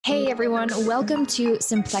Hey everyone, welcome to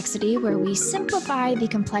Simplexity, where we simplify the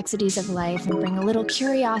complexities of life and bring a little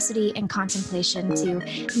curiosity and contemplation to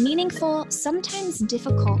meaningful, sometimes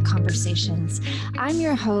difficult conversations. I'm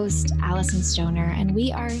your host, Allison Stoner, and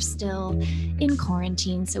we are still in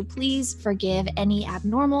quarantine, so please forgive any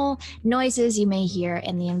abnormal noises you may hear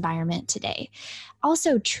in the environment today.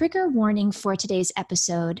 Also, trigger warning for today's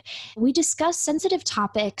episode. We discuss sensitive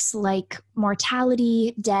topics like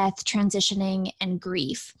mortality, death, transitioning, and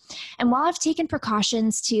grief. And while I've taken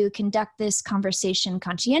precautions to conduct this conversation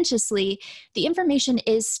conscientiously, the information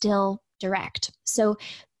is still direct. So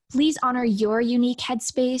please honor your unique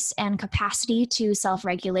headspace and capacity to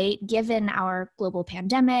self-regulate given our global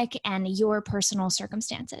pandemic and your personal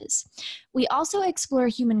circumstances. We also explore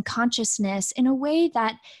human consciousness in a way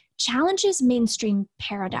that challenges mainstream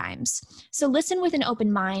paradigms. So listen with an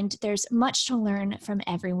open mind. There's much to learn from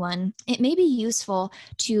everyone. It may be useful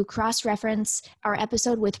to cross-reference our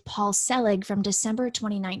episode with Paul Selig from December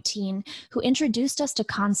 2019, who introduced us to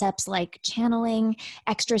concepts like channeling,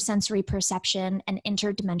 extrasensory perception, and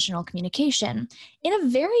interdimensional communication in a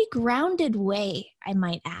very grounded way, I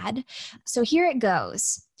might add. So here it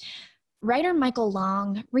goes. Writer Michael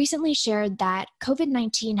Long recently shared that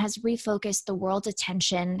COVID-19 has refocused the world's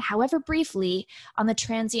attention, however briefly, on the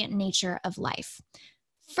transient nature of life.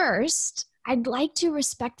 First, I'd like to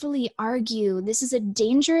respectfully argue this is a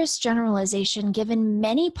dangerous generalization given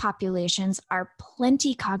many populations are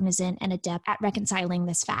plenty cognizant and adept at reconciling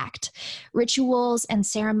this fact. Rituals and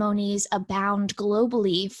ceremonies abound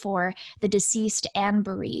globally for the deceased and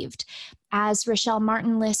bereaved. As Rochelle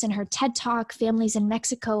Martin lists in her TED Talk, families in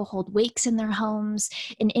Mexico hold wakes in their homes.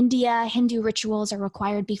 In India, Hindu rituals are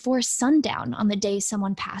required before sundown on the day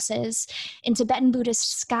someone passes. In Tibetan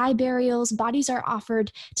Buddhist sky burials, bodies are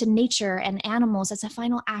offered to nature and animals as a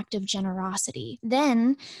final act of generosity.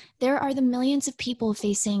 Then there are the millions of people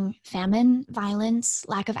facing famine, violence,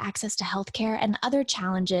 lack of access to healthcare, and other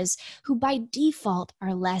challenges who by default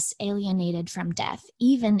are less alienated from death,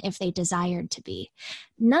 even if they desired to be.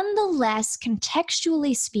 Nonetheless,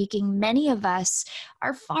 contextually speaking, many of us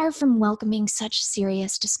are far from welcoming such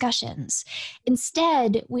serious discussions.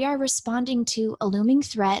 Instead, we are responding to a looming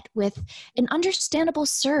threat with an understandable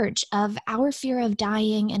surge of our fear of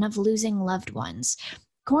dying and of losing loved ones.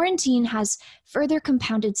 Quarantine has further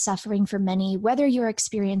compounded suffering for many, whether you're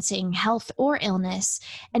experiencing health or illness,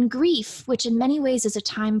 and grief, which in many ways is a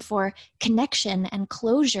time for connection and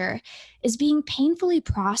closure, is being painfully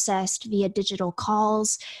processed via digital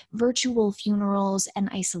calls, virtual funerals, and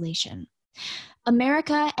isolation.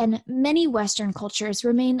 America and many Western cultures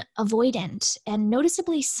remain avoidant and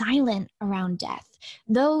noticeably silent around death,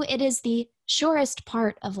 though it is the surest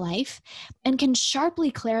part of life and can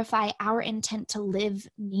sharply clarify our intent to live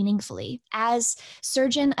meaningfully. As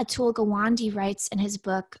surgeon Atul Gawande writes in his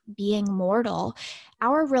book, Being Mortal,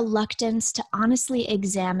 our reluctance to honestly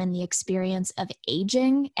examine the experience of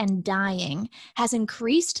aging and dying has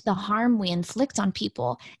increased the harm we inflict on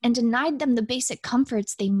people and denied them the basic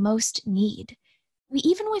comforts they most need. We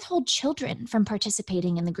even withhold children from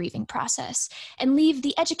participating in the grieving process and leave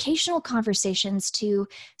the educational conversations to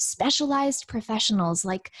specialized professionals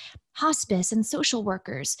like hospice and social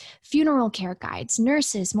workers, funeral care guides,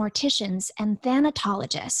 nurses, morticians, and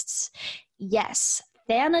thanatologists. Yes,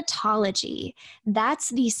 thanatology.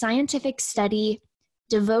 That's the scientific study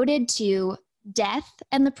devoted to death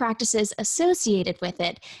and the practices associated with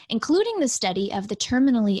it, including the study of the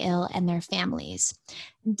terminally ill and their families.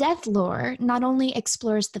 Death lore not only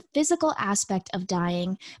explores the physical aspect of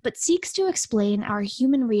dying, but seeks to explain our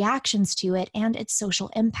human reactions to it and its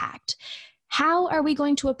social impact. How are we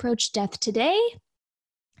going to approach death today?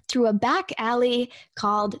 Through a back alley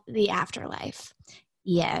called the afterlife.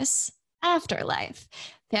 Yes, afterlife.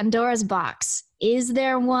 Pandora's box. Is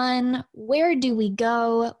there one? Where do we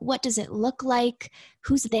go? What does it look like?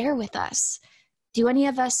 Who's there with us? Do any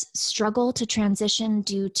of us struggle to transition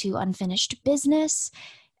due to unfinished business?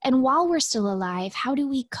 And while we're still alive, how do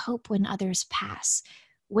we cope when others pass?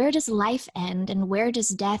 Where does life end and where does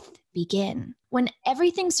death begin? When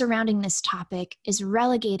everything surrounding this topic is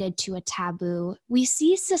relegated to a taboo, we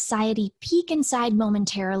see society peek inside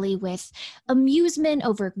momentarily with amusement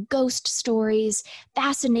over ghost stories,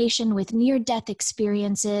 fascination with near-death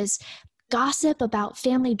experiences, gossip about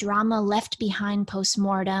family drama left behind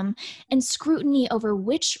post-mortem, and scrutiny over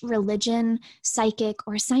which religion, psychic,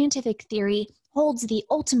 or scientific theory holds the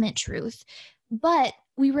ultimate truth. But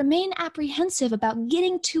we remain apprehensive about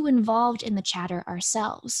getting too involved in the chatter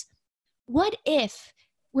ourselves. What if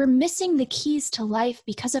we're missing the keys to life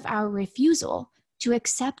because of our refusal to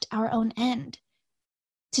accept our own end?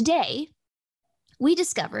 Today, we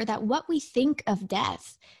discover that what we think of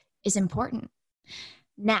death is important.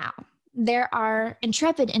 Now, there are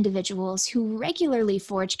intrepid individuals who regularly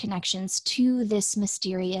forge connections to this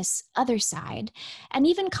mysterious other side and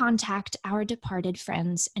even contact our departed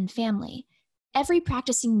friends and family. Every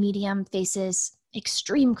practicing medium faces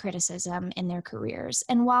extreme criticism in their careers.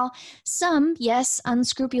 And while some, yes,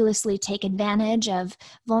 unscrupulously take advantage of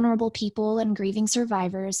vulnerable people and grieving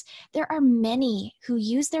survivors, there are many who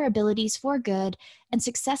use their abilities for good and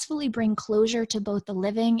successfully bring closure to both the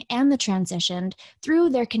living and the transitioned through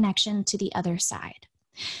their connection to the other side.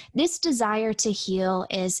 This desire to heal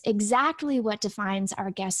is exactly what defines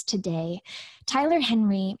our guest today. Tyler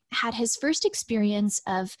Henry had his first experience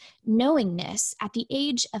of knowingness at the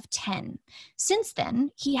age of 10. Since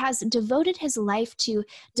then, he has devoted his life to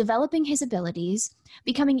developing his abilities,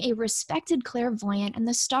 becoming a respected clairvoyant and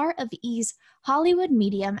the star of E's Hollywood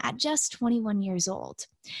medium at just 21 years old.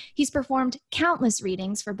 He's performed countless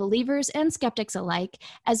readings for believers and skeptics alike,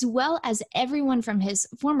 as well as everyone from his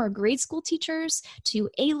former grade school teachers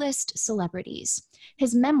to A-list celebrities.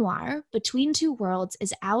 His memoir, Between Two Worlds,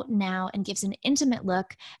 is out now and gives an intimate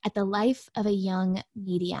look at the life of a young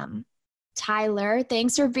medium. Tyler,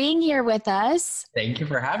 thanks for being here with us. Thank you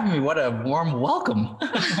for having me. What a warm welcome.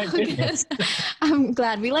 My goodness. I'm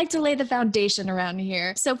glad. We like to lay the foundation around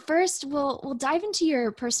here. So first, we'll dive into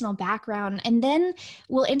your personal background, and then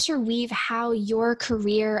we'll interweave how your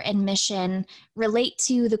career and mission relate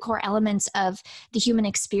to the core elements of the human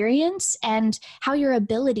experience and how your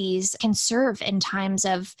abilities can serve in times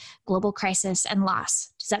of global crisis and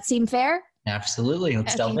loss. Does that seem fair? Absolutely.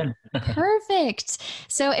 Let's delve in. Perfect.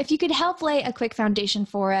 So if you could help lay a quick foundation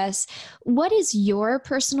for us, what is your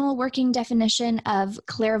personal working definition of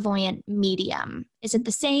clairvoyant medium? Is it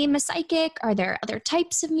the same as psychic? Are there other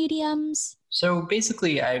types of mediums? So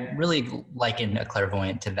basically, I really liken a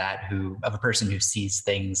clairvoyant to of a person who sees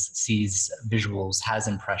things, sees visuals, has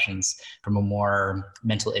impressions from a more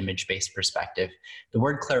mental image-based perspective. The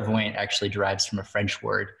word clairvoyant actually derives from a French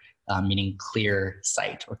word meaning clear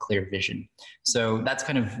sight or clear vision. So that's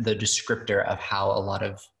kind of the descriptor of how a lot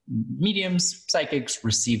of mediums, psychics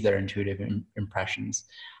receive their intuitive impressions.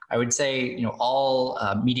 I would say, all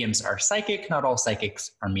mediums are psychic, not all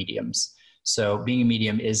psychics are mediums. So being a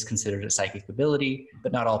medium is considered a psychic ability,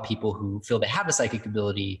 but not all people who feel they have a psychic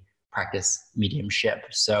ability practice mediumship.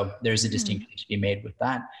 So there's a distinction to be made with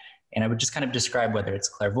that. And I would just kind of describe whether it's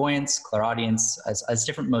clairvoyance, clairaudience, as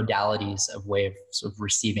different modalities of way of sort of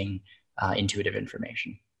receiving intuitive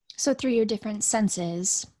information. So through your different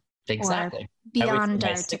senses. Exactly. Or beyond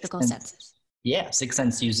our typical senses. Yeah, sixth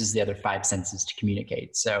sense uses the other five senses to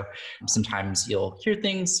communicate. So sometimes you'll hear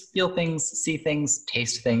things, feel things, see things,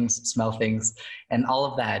 taste things, smell things. And all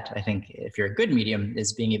of that, I think, if you're a good medium,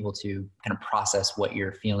 is being able to kind of process what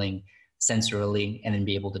you're feeling sensorily and then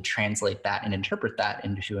be able to translate that and interpret that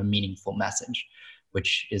into a meaningful message,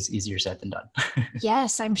 which is easier said than done.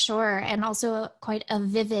 Yes, I'm sure. And also quite a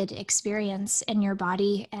vivid experience in your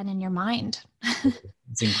body and in your mind.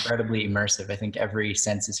 It's incredibly immersive. I think every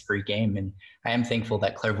sense is free game. And I am thankful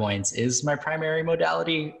that clairvoyance is my primary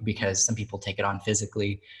modality, because some people take it on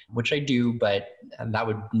physically, which I do, but that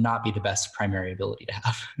would not be the best primary ability to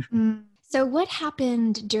have. So what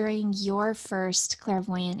happened during your first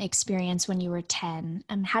clairvoyant experience when you were 10?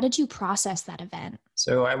 How did you process that event?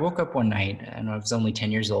 So I woke up one night, and I was only 10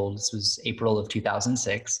 years old. This was April of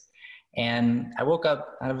 2006. And I woke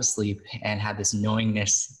up out of a sleep and had this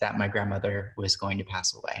knowingness that my grandmother was going to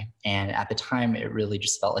pass away. And at the time, it really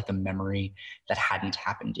just felt like a memory that hadn't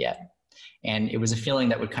happened yet. And it was a feeling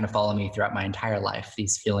that would kind of follow me throughout my entire life,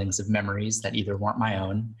 these feelings of memories that either weren't my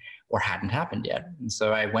own or hadn't happened yet. And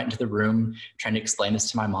so I went into the room trying to explain this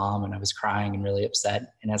to my mom, and I was crying and really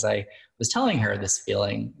upset. And as I was telling her this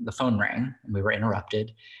feeling, the phone rang and we were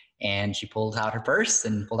interrupted. And she pulled out her purse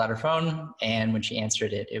and pulled out her phone. And when she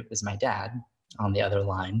answered it, it was my dad on the other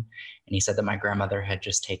line. And he said that my grandmother had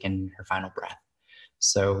just taken her final breath.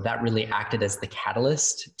 So that really acted as the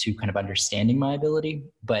catalyst to kind of understanding my ability.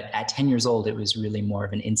 But at 10 years old, it was really more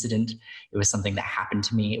of an incident. It was something that happened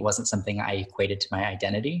to me. It wasn't something I equated to my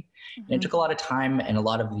identity. And it took a lot of time and a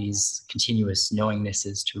lot of these continuous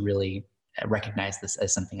knowingnesses to really recognize this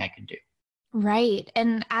as something I could do. Right.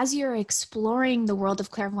 And as you're exploring the world of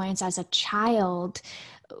clairvoyance as a child,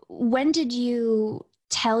 when did you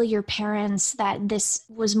tell your parents that this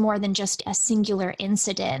was more than just a singular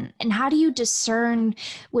incident? And how do you discern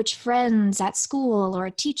which friends at school or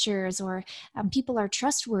teachers or people are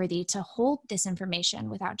trustworthy to hold this information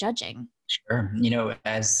without judging? Sure.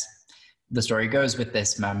 As The story goes with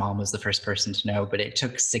this, my mom was the first person to know, but it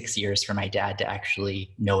took 6 years for my dad to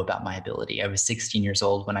actually know about my ability. I was 16 years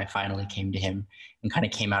old when I finally came to him and kind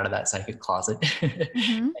of came out of that psychic closet.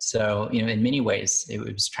 Mm-hmm. So, in many ways, it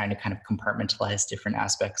was trying to kind of compartmentalize different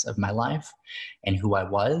aspects of my life and who I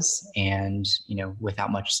was. And,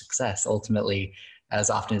 without much success, ultimately, as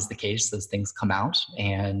often is the case, those things come out.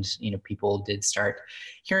 And, people did start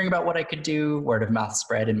hearing about what I could do. Word of mouth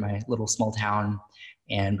spread in my little small town.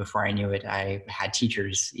 And before I knew it, I had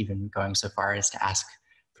teachers even going so far as to ask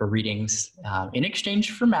for readings in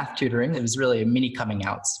exchange for math tutoring. It was really a mini coming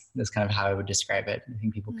outs. That's kind of how I would describe it. I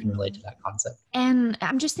think people can relate to that concept. And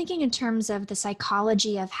I'm just thinking in terms of the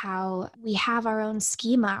psychology of how we have our own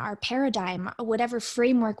schema, our paradigm, whatever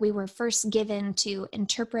framework we were first given to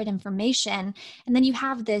interpret information. And then you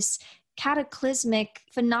have this cataclysmic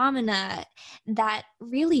phenomena that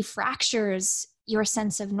really fractures your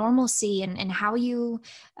sense of normalcy and how you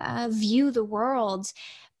view the world.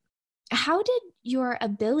 How did your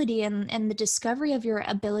ability and the discovery of your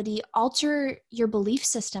ability alter your belief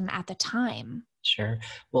system at the time? Sure.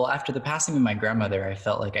 Well, after the passing of my grandmother, I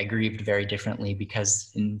felt like I grieved very differently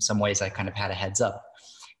because in some ways I kind of had a heads up.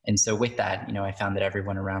 And so with that, I found that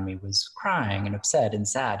everyone around me was crying and upset and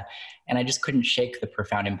sad. And I just couldn't shake the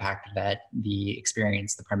profound impact that the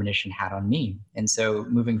experience, the premonition had on me. And so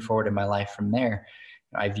moving forward in my life from there,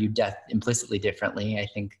 I viewed death implicitly differently. I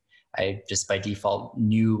think I just by default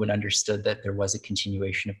knew and understood that there was a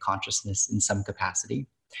continuation of consciousness in some capacity.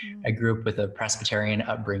 I grew up with a Presbyterian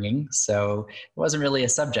upbringing, so it wasn't really a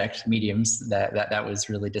subject, mediums, that was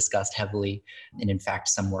really discussed heavily. And in fact,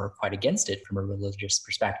 some were quite against it from a religious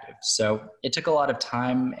perspective. So it took a lot of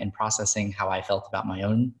time and processing how I felt about my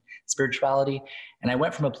own spirituality. And I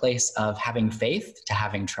went from a place of having faith to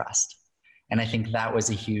having trust. And I think that was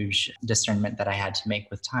a huge discernment that I had to make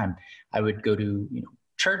with time. I would go to,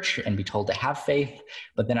 church and be told to have faith,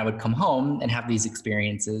 but then I would come home and have these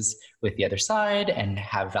experiences with the other side and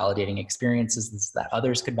have validating experiences that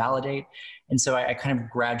others could validate. And so I kind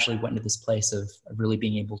of gradually went into this place of really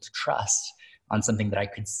being able to trust on something that I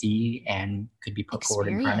could see and could be put forward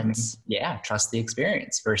in front of me. Yeah, trust the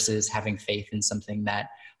experience versus having faith in something that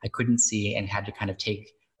I couldn't see and had to kind of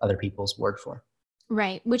take other people's word for.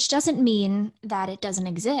 Right. Which doesn't mean that it doesn't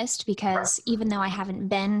exist, because even though I haven't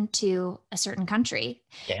been to a certain country,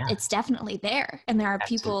 it's definitely there. And there are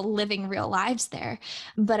people living real lives there.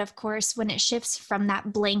 But of course, when it shifts from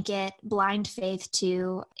that blanket blind faith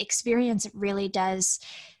to experience, it really does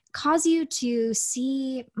cause you to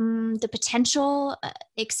see the potential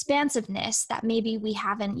expansiveness that maybe we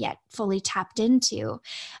haven't yet fully tapped into.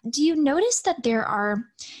 Do you notice that there are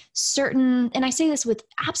certain, and I say this with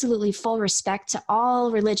absolutely full respect to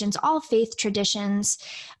all religions, all faith traditions,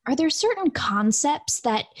 are there certain concepts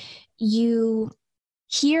that you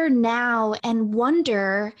hear now and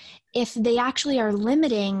wonder if they actually are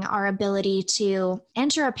limiting our ability to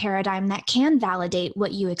enter a paradigm that can validate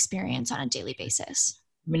what you experience on a daily basis?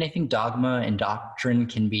 I think dogma and doctrine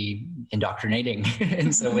can be indoctrinating.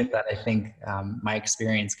 And so with that, I think my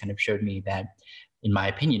experience kind of showed me that, in my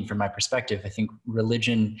opinion, from my perspective, I think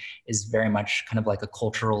religion is very much kind of like a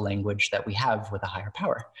cultural language that we have with a higher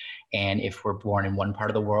power. And if we're born in one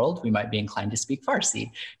part of the world, we might be inclined to speak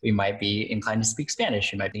Farsi. We might be inclined to speak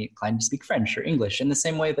Spanish. We might be inclined to speak French or English, in the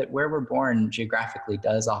same way that where we're born geographically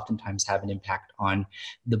does oftentimes have an impact on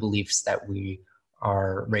the beliefs that we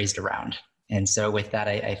are raised around. And so with that,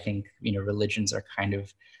 I think, religions are kind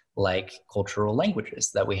of like cultural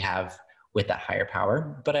languages that we have with that higher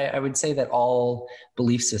power. But I would say that all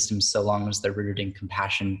belief systems, so long as they're rooted in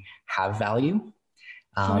compassion, have value.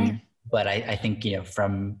 But I think,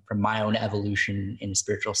 from my own evolution in a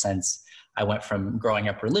spiritual sense, I went from growing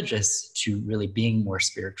up religious to really being more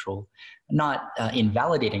spiritual, not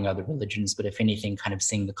invalidating other religions, but if anything, kind of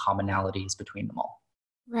seeing the commonalities between them all.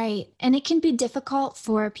 Right. And it can be difficult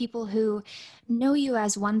for people who know you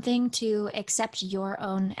as one thing to accept your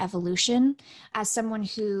own evolution as someone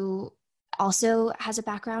who also has a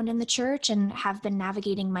background in the church and have been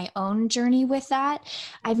navigating my own journey with that.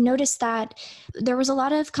 I've noticed that there was a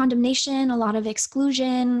lot of condemnation, a lot of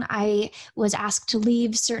exclusion. I was asked to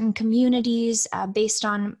leave certain communities based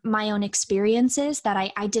on my own experiences that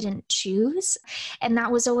I didn't choose. And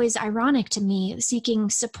that was always ironic to me, seeking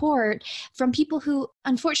support from people who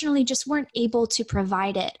unfortunately just weren't able to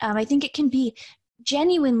provide it. I think it can be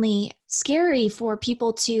genuinely scary for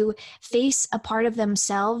people to face a part of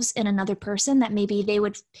themselves in another person that maybe they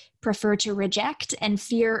would prefer to reject and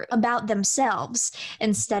fear about themselves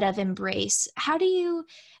instead of embrace. How do you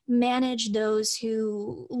manage those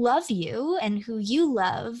who love you and who you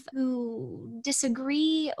love, who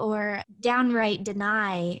disagree or downright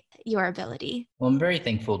deny your ability? Well, I'm very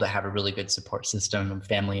thankful to have a really good support system of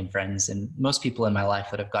family and friends. And most people in my life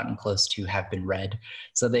that I've gotten close to have been read.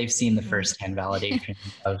 So they've seen the firsthand validation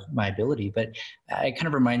of my ability. But it kind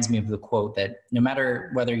of reminds me of the quote that no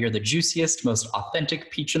matter whether you're the juiciest, most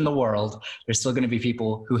authentic peach in the world, there's still going to be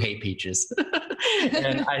people who hate peaches.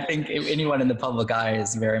 And I think anyone in the public eye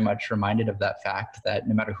is very much reminded of that fact, that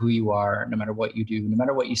no matter who you are, no matter what you do, no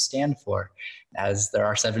matter what you stand for, as there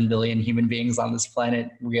are 7 billion human beings on this planet,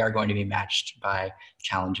 we are going to be matched by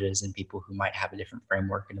challenges and people who might have a different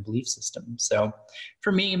framework and a belief system. So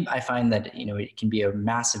for me, I find that, it can be a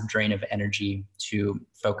massive drain of energy to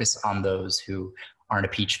focus on those who aren't a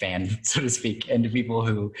peach fan, so to speak, and to people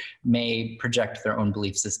who may project their own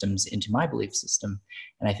belief systems into my belief system.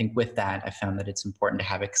 And I think with that, I found that it's important to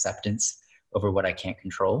have acceptance over what I can't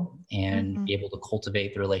control and be able to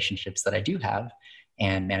cultivate the relationships that I do have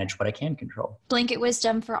and manage what I can control. Blanket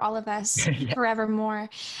wisdom for all of us forevermore.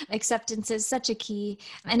 Acceptance is such a key.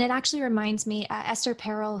 And it actually reminds me, Esther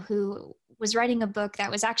Perel, who was writing a book that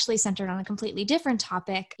was actually centered on a completely different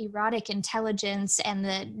topic, erotic intelligence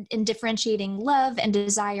and differentiating love and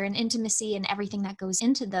desire and intimacy and everything that goes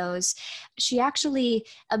into those. She actually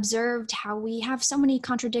observed how we have so many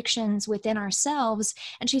contradictions within ourselves.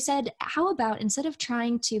 And she said, how about instead of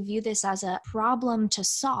trying to view this as a problem to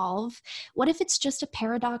solve, what if it's just a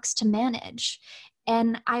paradox to manage?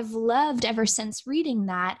 And I've loved ever since reading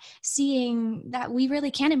that, seeing that we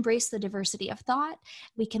really can embrace the diversity of thought.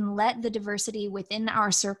 We can let the diversity within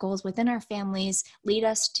our circles, within our families, lead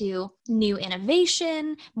us to new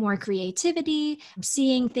innovation, more creativity,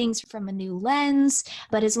 seeing things from a new lens.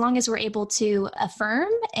 But as long as we're able to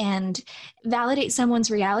affirm and validate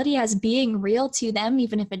someone's reality as being real to them,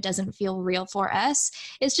 even if it doesn't feel real for us,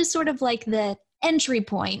 it's just sort of like the entry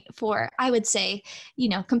point for, I would say,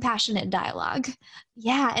 compassionate dialogue.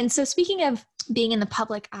 Yeah. And so speaking of being in the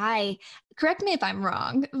public eye, correct me if I'm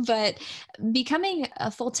wrong, but becoming a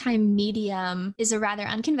full-time medium is a rather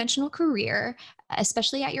unconventional career,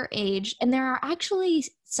 especially at your age. And there are actually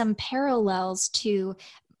some parallels to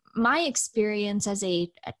my experience as a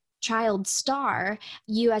child star,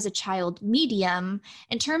 you as a child medium,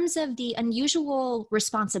 in terms of the unusual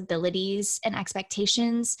responsibilities and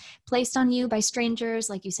expectations placed on you by strangers,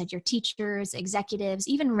 like you said, your teachers, executives,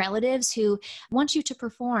 even relatives who want you to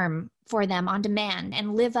perform for them on demand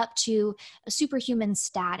and live up to a superhuman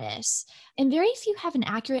status. And very few have an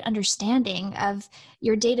accurate understanding of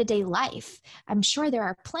your day-to-day life. I'm sure there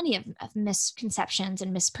are plenty of misconceptions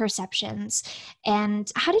and misperceptions.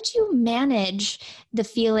 And how did you manage the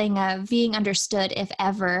feeling of being understood, if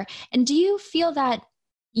ever? And do you feel that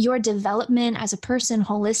your development as a person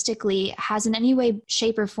holistically has in any way,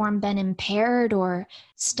 shape, or form been impaired or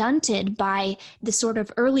stunted by the sort of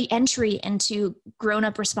early entry into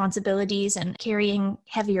grown-up responsibilities and carrying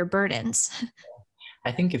heavier burdens?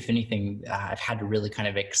 I think if anything, I've had to really kind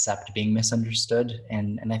of accept being misunderstood.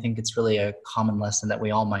 And I think it's really a common lesson that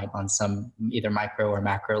we all might on some either micro or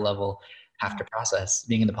macro level have to process.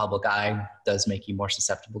 Being in the public eye does make you more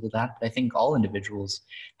susceptible to that. But I think all individuals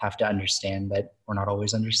have to understand that we're not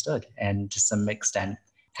always understood, and to some extent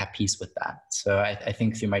have peace with that. So I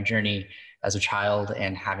think through my journey as a child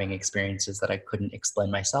and having experiences that I couldn't explain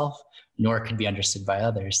myself, nor could be understood by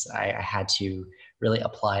others, I had to really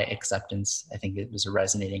apply acceptance. I think it was a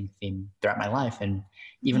resonating theme throughout my life. And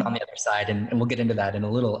even on the other side, and we'll get into that in a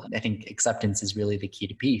little, I think acceptance is really the key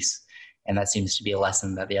to peace. And that seems to be a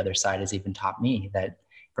lesson that the other side has even taught me, that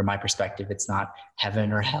from my perspective, it's not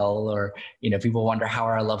heaven or hell, or, people wonder how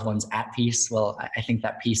are our loved ones at peace. Well, I think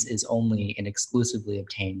that peace is only and exclusively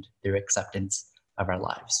obtained through acceptance of our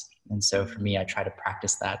lives. And so for me, I try to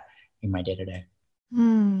practice that in my day-to-day.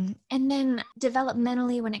 And then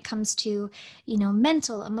developmentally, when it comes to,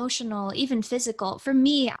 mental, emotional, even physical, for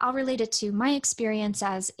me, I'll relate it to my experience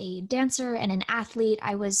as a dancer and an athlete.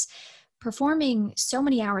 I was performing so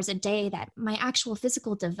many hours a day that my actual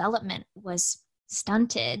physical development was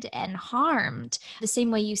stunted and harmed, the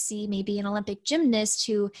same way you see maybe an Olympic gymnast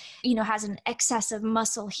who, has an excess of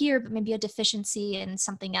muscle here, but maybe a deficiency in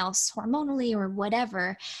something else hormonally or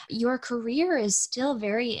whatever. Your career is still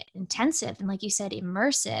very intensive and, like you said,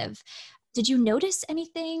 immersive. Did you notice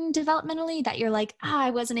anything developmentally that you're like,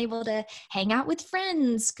 I wasn't able to hang out with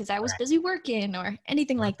friends because I was busy working, or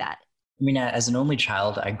anything like that? I mean, as an only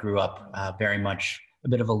child, I grew up very much a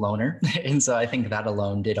bit of a loner. And so I think that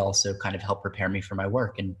alone did also kind of help prepare me for my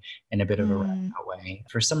work in a bit of a roundabout way.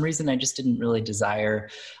 For some reason, I just didn't really desire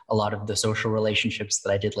a lot of the social relationships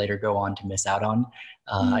that I did later go on to miss out on.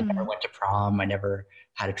 I never went to prom. I never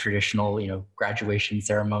had a traditional, graduation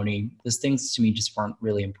ceremony. Those things to me just weren't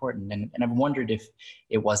really important. And I've wondered if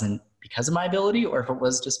it wasn't because of my ability or if it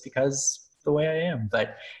was just because the way I am.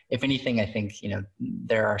 But if anything, I think,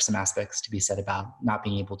 there are some aspects to be said about not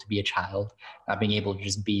being able to be a child, not being able to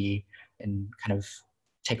just be and kind of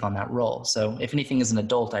take on that role. So if anything, as an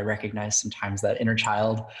adult, I recognize sometimes that inner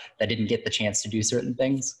child that didn't get the chance to do certain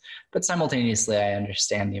things, but simultaneously I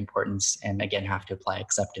understand the importance and again, have to apply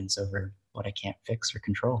acceptance over what I can't fix or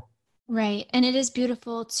control. Right. And it is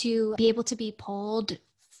beautiful to be able to be pulled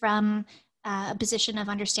from a position of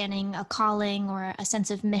understanding a calling or a sense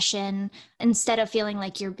of mission, instead of feeling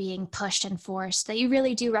like you're being pushed and forced, that you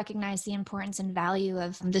really do recognize the importance and value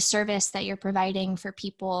of the service that you're providing for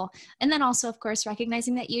people. And then also, of course,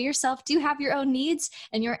 recognizing that you yourself do have your own needs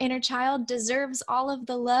and your inner child deserves all of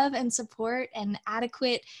the love and support and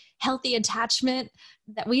adequate, healthy attachment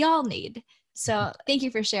that we all need. So thank you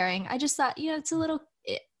for sharing. I just thought,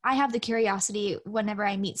 I have the curiosity whenever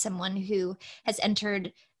I meet someone who has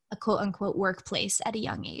entered a quote unquote workplace at a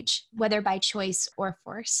young age, whether by choice or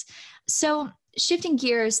force. So shifting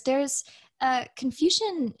gears, there's a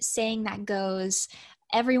Confucian saying that goes,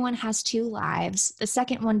 everyone has two lives. The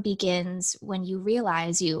second one begins when you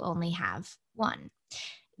realize you only have one.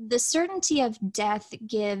 The certainty of death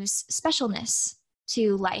gives specialness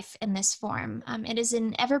to life in this form. It is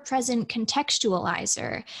an ever-present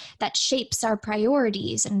contextualizer that shapes our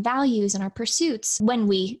priorities and values and our pursuits when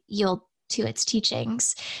we yield to its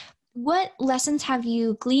teachings. What lessons have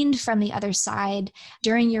you gleaned from the other side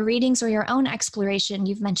during your readings or your own exploration?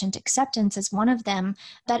 You've mentioned acceptance as one of them,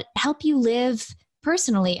 that help you live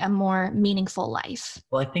personally a more meaningful life?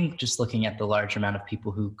 Well, I think just looking at the large amount of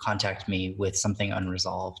people who contact me with something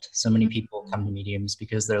unresolved. So many people come to mediums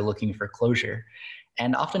because they're looking for closure.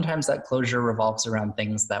 And oftentimes that closure revolves around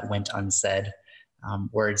things that went unsaid,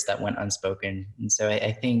 words that went unspoken. And so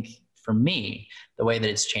I think for me, the way that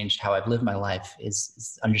it's changed how I've lived my life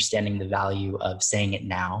is understanding the value of saying it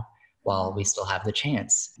now while we still have the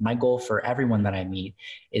chance. My goal for everyone that I meet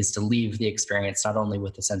is to leave the experience not only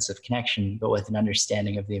with a sense of connection, but with an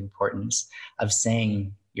understanding of the importance of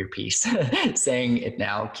saying your piece, saying it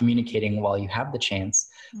now, communicating while you have the chance,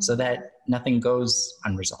 so that nothing goes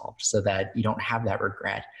unresolved, so that you don't have that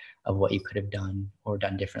regret of what you could have done or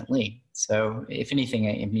done differently. So if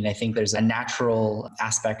anything, I think there's a natural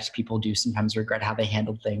aspect. People do sometimes regret how they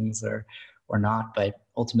handled things or not, but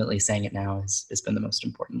ultimately saying it now has been the most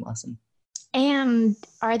important lesson. And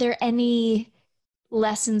are there any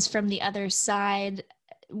lessons from the other side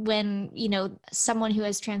when, someone who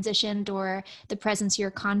has transitioned or the presence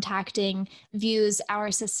you're contacting views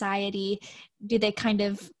our society? Do they kind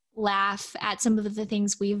of laugh at some of the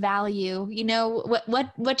things we value?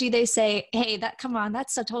 What do they say? Hey,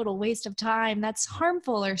 that's a total waste of time. That's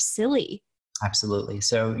harmful or silly. Absolutely.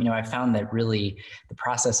 So, I found that really the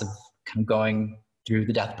process of kind of going through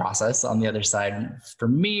the death process on the other side, for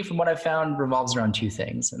me, from what I've found, revolves around two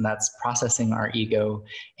things, and that's processing our ego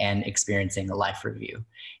and experiencing a life review.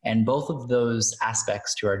 And both of those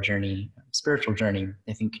aspects to our journey, spiritual journey,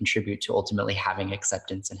 I think contribute to ultimately having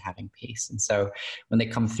acceptance and having peace. And so when they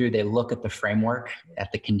come through, they look at the framework,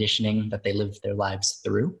 at the conditioning that they lived their lives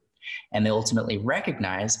through, and they ultimately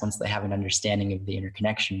recognize, once they have an understanding of the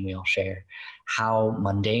interconnection we all share, how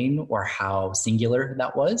mundane or how singular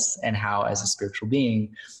that was, and how as a spiritual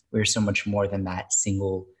being, we're so much more than that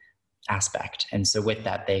single aspect. And so with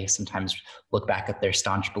that, they sometimes look back at their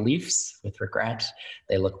staunch beliefs with regret.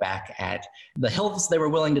 They look back at the hills they were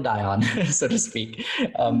willing to die on, so to speak,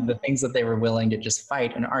 the things that they were willing to just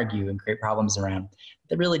fight and argue and create problems around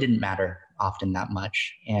that really didn't matter often that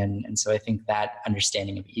much. And so I think that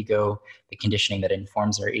understanding of ego, the conditioning that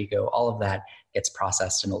informs our ego, all of that gets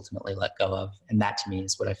processed and ultimately let go of. And that to me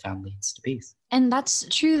is what I found leads to peace. And that's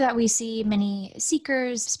true that we see many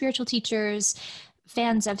seekers, spiritual teachers,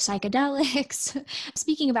 fans of psychedelics,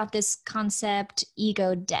 speaking about this concept,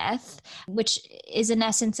 ego death, which is in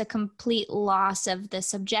essence a complete loss of the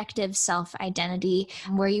subjective self-identity,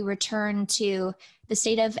 where you return to the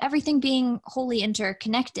state of everything being wholly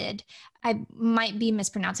interconnected. I might be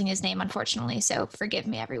mispronouncing his name, unfortunately, so forgive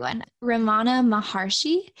me, everyone. Ramana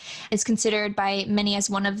Maharshi is considered by many as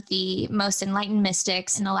one of the most enlightened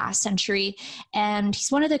mystics in the last century, and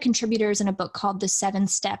he's one of the contributors in a book called The 7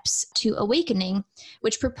 Steps to Awakening,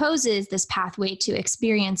 which proposes this pathway to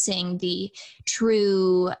experiencing the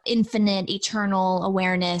true, infinite, eternal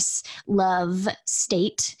awareness, love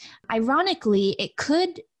state. Ironically, it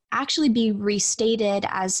could actually be restated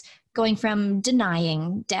as going from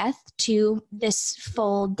denying death to this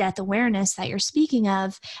full death awareness that you're speaking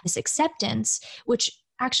of, this acceptance, which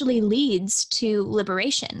actually leads to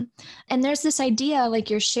liberation. And there's this idea, like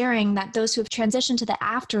you're sharing, that those who have transitioned to the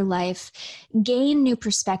afterlife gain new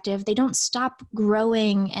perspective. They don't stop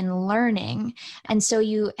growing and learning. And so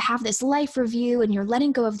you have this life review and you're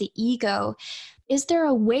letting go of the ego. Is there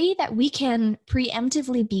a way that we can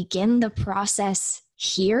preemptively begin the process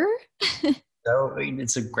here? So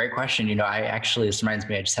it's a great question. This reminds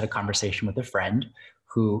me, I just had a conversation with a friend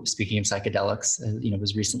who, speaking of psychedelics,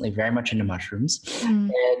 was recently very much into mushrooms.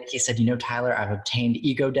 And he said, Tyler, I've obtained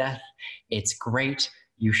ego death. It's great.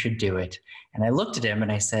 You should do it. And I looked at him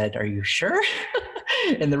and I said, are you sure?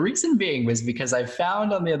 And the reason being was because I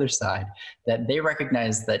found on the other side that they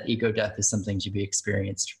recognize that ego death is something to be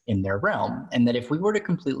experienced in their realm. And that if we were to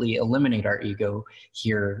completely eliminate our ego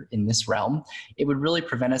here in this realm, it would really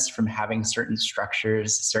prevent us from having certain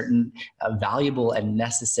structures, certain valuable and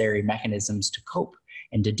necessary mechanisms to cope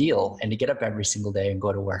and to deal and to get up every single day and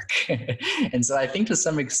go to work. And so I think to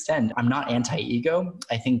some extent, I'm not anti-ego.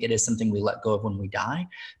 I think it is something we let go of when we die.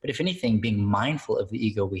 But if anything, being mindful of the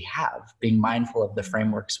ego we have, being mindful of the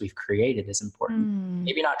frameworks we've created is important.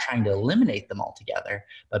 Maybe not trying to eliminate them altogether,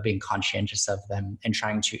 but being conscientious of them and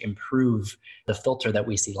trying to improve the filter that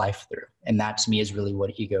we see life through. And that to me is really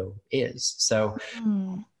what ego is. So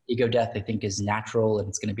ego death, I think, is natural, and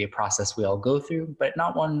it's going to be a process we all go through, but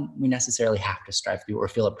not one we necessarily have to strive through or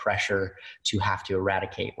feel a pressure to have to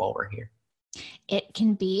eradicate while we're here. It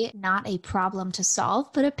can be not a problem to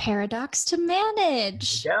solve, but a paradox to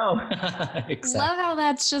manage. There you go. Exactly. Love how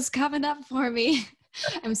that's just coming up for me.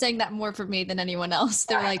 I'm saying that more for me than anyone else.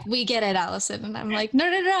 They're like, we get it, Allison. And I'm like,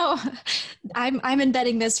 no. I'm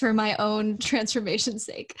embedding this for my own transformation's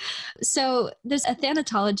sake. So there's a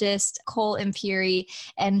thanatologist, Cole Imperi,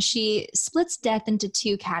 and she splits death into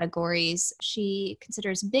two categories. She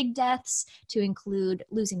considers big deaths to include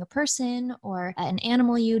losing a person or an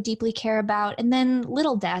animal you deeply care about, and then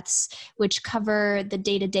little deaths, which cover the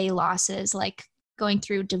day-to-day losses like going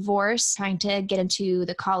through divorce, trying to get into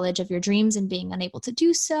the college of your dreams and being unable to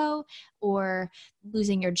do so, or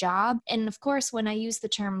losing your job. And of course, when I use the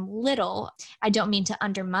term little, I don't mean to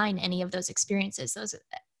undermine any of those experiences. Those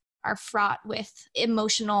are fraught with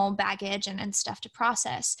emotional baggage and stuff to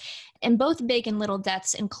process. And both big and little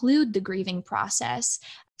deaths include the grieving process.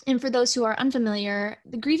 And for those who are unfamiliar,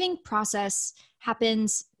 the grieving process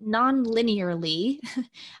happens non-linearly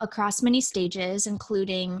across many stages,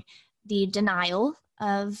 including the denial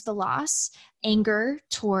of the loss, anger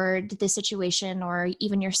toward the situation or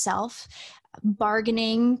even yourself,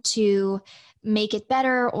 bargaining to make it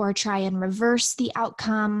better or try and reverse the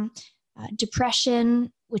outcome,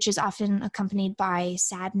 depression, which is often accompanied by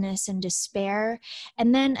sadness and despair,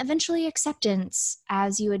 and then eventually acceptance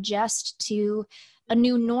as you adjust to a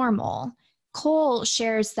new normal. Cole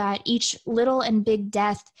shares that each little and big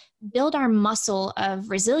death build our muscle of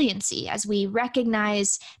resiliency as we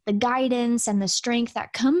recognize the guidance and the strength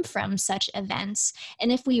that come from such events.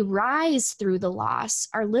 And if we rise through the loss,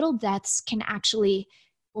 our little deaths can actually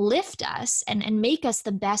lift us and make us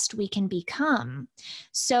the best we can become.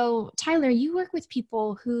 So, Tyler, you work with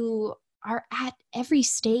people who are at every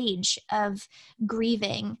stage of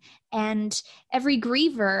grieving, and every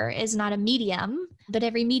griever is not a medium, but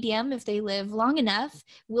every medium, if they live long enough,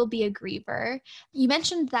 will be a griever. You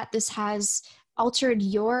mentioned that this has altered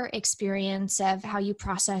your experience of how you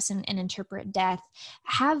process and interpret death.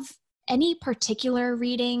 Have any particular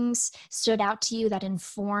readings stood out to you that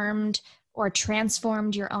informed or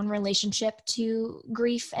transformed your own relationship to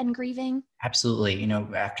grief and grieving? Absolutely.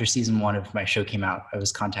 After season 1 of my show came out, I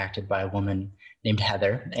was contacted by a woman named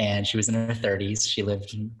Heather, and she was in her 30s. She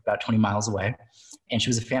lived about 20 miles away, and she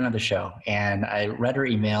was a fan of the show. And I read her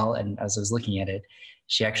email, and as I was looking at it,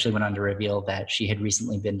 she actually went on to reveal that she had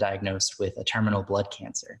recently been diagnosed with a terminal blood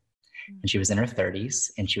cancer. And she was in her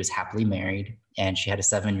 30s, and she was happily married, and she had a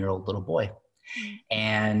 7-year-old little boy.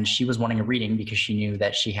 And she was wanting a reading because she knew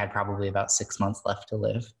that she had probably about 6 months left to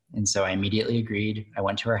live. And so I immediately agreed. I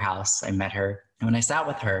went to her house, I met her. And when I sat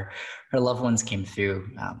with her, her loved ones came through,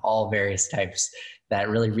 all various types, that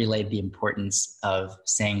really relayed the importance of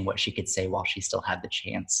saying what she could say while she still had the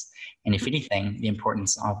chance. And if anything, the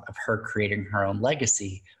importance of her creating her own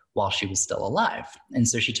legacy while she was still alive. And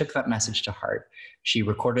so she took that message to heart. She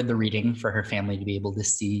recorded the reading for her family to be able to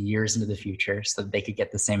see years into the future so that they could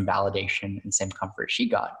get the same validation and same comfort she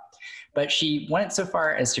got. But she went so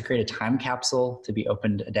far as to create a time capsule to be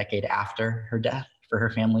opened a decade after her death for her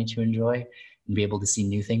family to enjoy and be able to see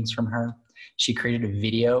new things from her. She created a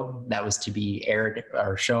video that was to be aired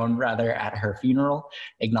or shown rather at her funeral,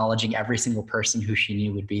 acknowledging every single person who she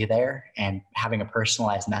knew would be there and having a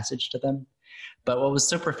personalized message to them. But what was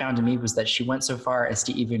so profound to me was that she went so far as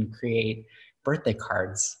to even create birthday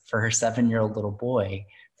cards for her 7-year-old little boy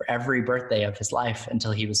for every birthday of his life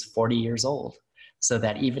until he was 40 years old, so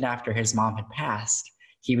that even after his mom had passed,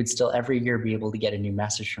 he would still every year be able to get a new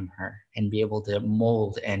message from her and be able to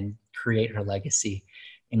mold and create her legacy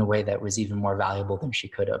in a way that was even more valuable than she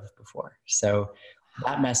could have before. So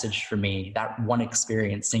that message for me, that one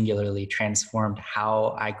experience singularly transformed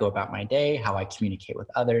how I go about my day, how I communicate with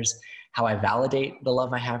others, how I validate the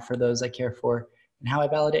love I have for those I care for, and how I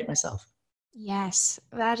validate myself. Yes,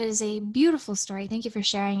 that is a beautiful story. Thank you for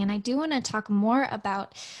sharing. And I do want to talk more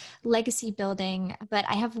about legacy building, but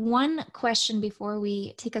I have one question before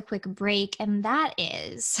we take a quick break, and that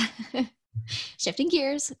is shifting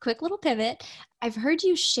gears, quick little pivot. I've heard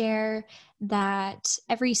you share that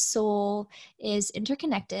every soul is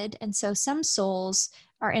interconnected. And so some souls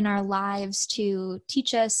are in our lives to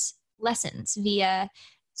teach us lessons via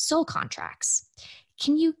soul contracts.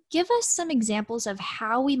 Can you give us some examples of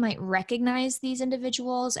how we might recognize these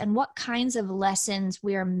individuals and what kinds of lessons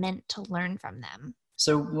we are meant to learn from them?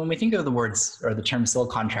 So when we think of the words or the term soul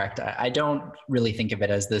contract, I don't really think of it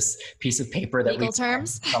as this piece of paper that legal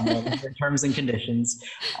terms, terms and conditions.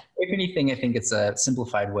 If anything, I think it's a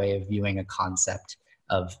simplified way of viewing a concept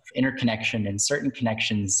of interconnection and certain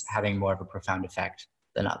connections having more of a profound effect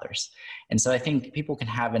than others. And so I think people can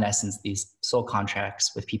have, in essence, these soul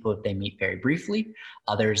contracts with people that they meet very briefly,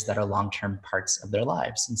 others that are long-term parts of their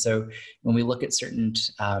lives. And so when we look at certain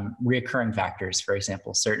reoccurring factors, for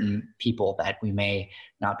example, certain people that we may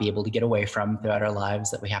not be able to get away from throughout our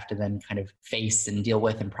lives that we have to then kind of face and deal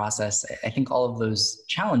with and process, I think all of those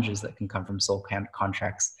challenges that can come from soul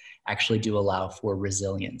contracts actually do allow for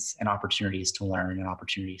resilience and opportunities to learn and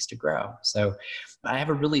opportunities to grow. So I have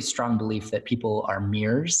a really strong belief that people are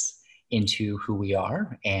mirrors into who we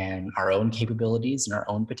are and our own capabilities and our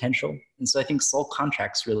own potential. And so I think soul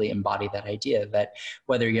contracts really embody that idea that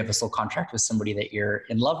whether you have a soul contract with somebody that you're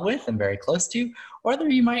in love with and very close to, or whether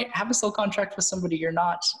you might have a soul contract with somebody you're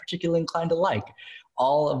not particularly inclined to like,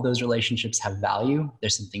 all of those relationships have value.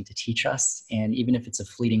 There's something to teach us. And even if it's a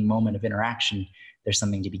fleeting moment of interaction, there's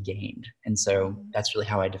something to be gained. And so that's really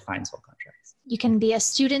how I define soul contracts. You can be a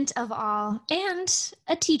student of all and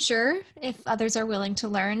a teacher if others are willing to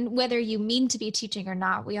learn. Whether you mean to be teaching or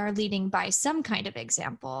not, we are leading by some kind of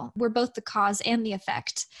example. We're both the cause and the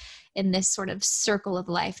effect in this sort of circle of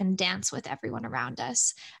life and dance with everyone around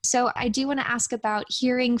us. So I do want to ask about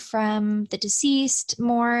hearing from the deceased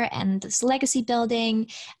more and this legacy building,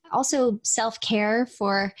 also self-care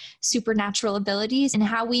for supernatural abilities and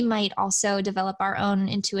how we might also develop our own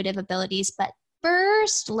intuitive abilities. But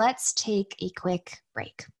first, let's take a quick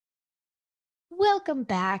break. Welcome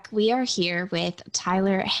back. We are here with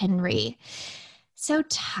Tyler Henry. So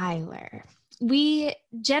Tyler, we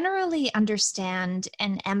generally understand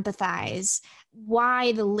and empathize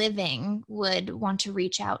why the living would want to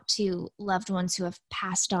reach out to loved ones who have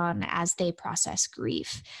passed on as they process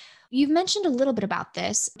grief. You've mentioned a little bit about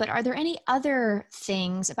this, but are there any other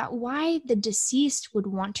things about why the deceased would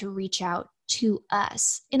want to reach out to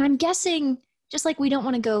us? And I'm guessing, just like we don't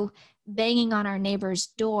want to go banging on our neighbor's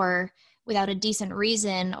door without a decent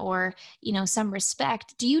reason or, some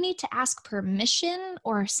respect, do you need to ask permission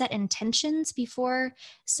or set intentions before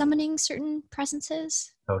summoning certain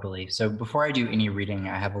presences? Totally. So before I do any reading,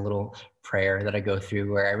 I have a little prayer that I go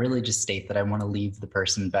through where I really just state that I want to leave the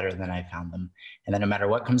person better than I found them. And that no matter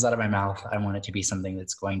what comes out of my mouth, I want it to be something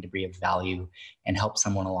that's going to be of value and help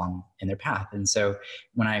someone along in their path. And so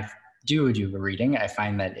when I do a reading, I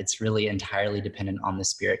find that it's really entirely dependent on the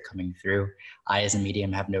spirit coming through. I, as a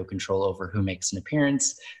medium, have no control over who makes an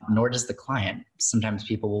appearance, nor does the client. Sometimes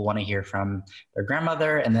people will want to hear from their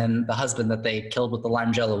grandmother, and then the husband that they killed with the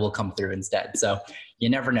lime jello will come through instead. So you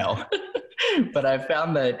never know. But I've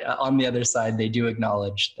found that on the other side, they do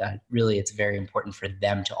acknowledge that really it's very important for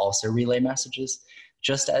them to also relay messages,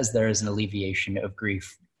 just as there is an alleviation of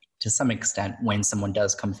grief to some extent when someone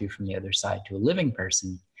does come through from the other side to a living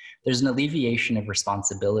person. There's an alleviation of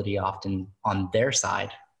responsibility often on their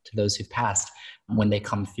side to those who've passed when they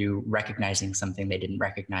come through recognizing something they didn't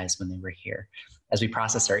recognize when they were here. As we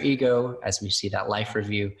process our ego, as we see that life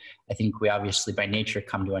review, I think we obviously by nature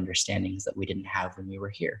come to understandings that we didn't have when we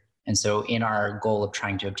were here. And so in our goal of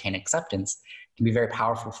trying to obtain acceptance, it can be very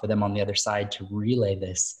powerful for them on the other side to relay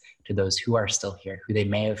this to those who are still here, who they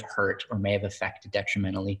may have hurt or may have affected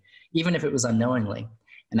detrimentally, even if it was unknowingly.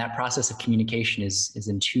 And that process of communication is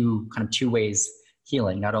in two ways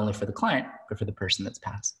healing, not only for the client, but for the person that's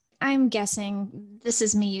passed. I'm guessing this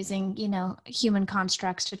is me using, human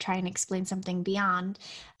constructs to try and explain something beyond.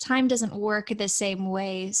 Time doesn't work the same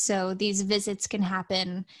way. So these visits can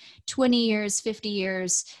happen 20 years, 50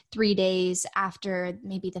 years, 3 days after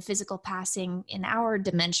maybe the physical passing in our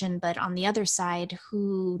dimension. But on the other side,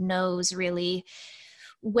 who knows really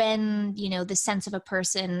when, the sense of a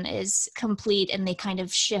person is complete and they kind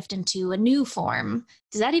of shift into a new form.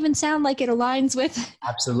 Does that even sound like it aligns with?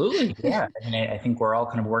 Absolutely. Yeah. I mean, I think we're all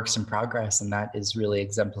kind of works in progress, and that is really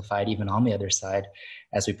exemplified even on the other side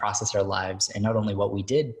as we process our lives, and not only what we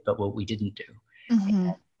did, but what we didn't do. Mm-hmm. And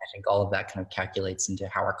I think all of that kind of calculates into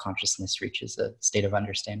how our consciousness reaches a state of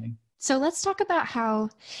understanding. So let's talk about how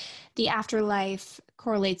the afterlife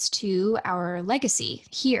correlates to our legacy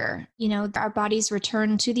here. Our bodies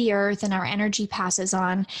return to the earth and our energy passes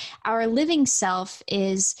on. Our living self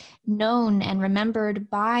is known and remembered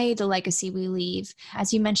by the legacy we leave.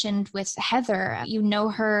 As you mentioned with Heather, you know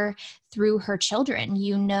her through her children.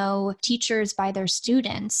 You know teachers by their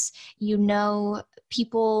students. You know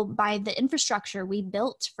people by the infrastructure we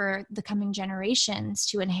built for the coming generations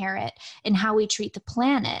to inherit and how we treat the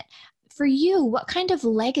planet. For you, what kind of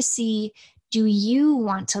legacy do you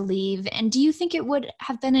want to leave? And do you think it would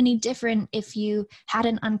have been any different if you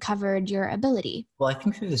hadn't uncovered your ability? Well, I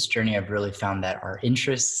think through this journey, I've really found that our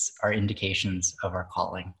interests are indications of our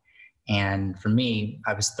calling. And for me,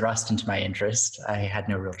 I was thrust into my interest. I had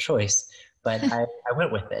no real choice, but I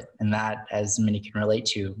went with it. And that, as many can relate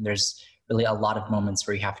to, there's really a lot of moments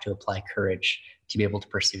where you have to apply courage to be able to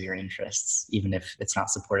pursue your interests, even if it's not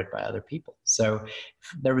supported by other people. So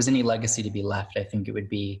if there was any legacy to be left, I think it would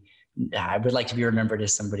be, I would like to be remembered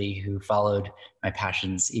as somebody who followed my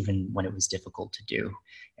passions even when it was difficult to do,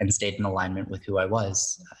 and stayed in alignment with who I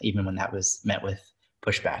was, even when that was met with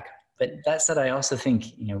pushback. But that said, I also think,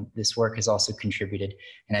 this work has also contributed,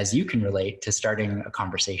 and as you can relate, to starting a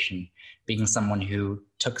conversation, being someone who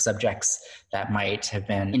took subjects that might have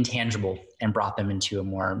been intangible and brought them into a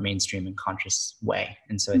more mainstream and conscious way.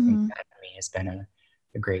 And so I think that for me has been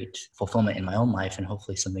a great fulfillment in my own life, and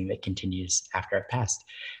hopefully something that continues after I've passed.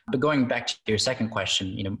 But going back to your second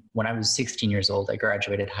question, when I was 16 years old, I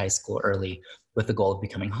graduated high school early with the goal of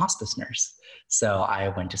becoming a hospice nurse. So I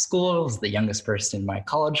went to school, was the youngest person in my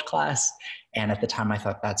college class. And at the time, I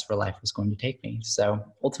thought that's where life was going to take me. So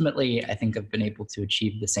ultimately, I think I've been able to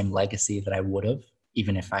achieve the same legacy that I would have,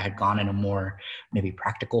 even if I had gone in a more maybe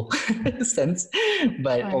practical sense.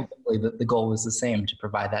 But ultimately, the goal was the same: to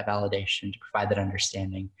provide that validation, to provide that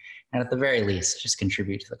understanding, and at the very least, just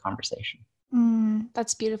contribute to the conversation.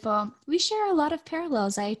 That's beautiful. We share a lot of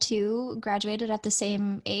parallels. I too graduated at the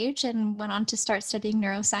same age and went on to start studying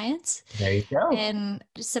neuroscience. There you go. And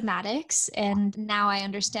somatics. And now I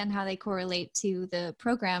understand how they correlate to the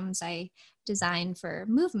programs I designed for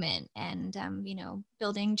movement and,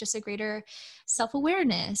 building just a greater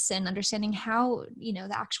self-awareness and understanding how,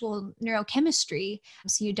 the actual neurochemistry,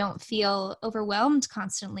 so you don't feel overwhelmed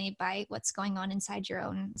constantly by what's going on inside your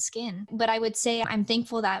own skin. But I would say I'm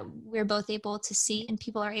thankful that we're both able to see and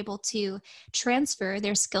people are able to transfer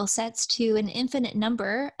their skill sets to an infinite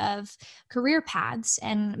number of career paths.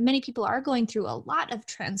 And many people are going through a lot of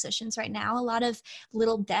transitions right now, a lot of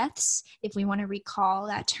little deaths, if we want to recall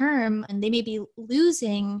that term, and they may be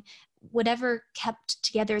losing whatever kept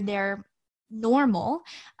together their normal,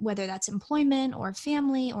 whether that's employment or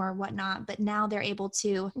family or whatnot, but now they're able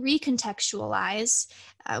to recontextualize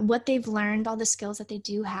what they've learned, all the skills that they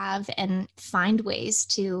do have, and find ways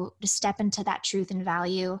to step into that truth and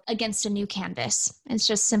value against a new canvas. It's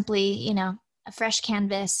just simply, a fresh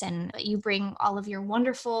canvas, and you bring all of your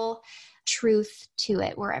wonderful truth to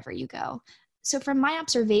it wherever you go. So from my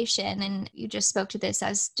observation, and you just spoke to this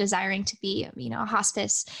as desiring to be, a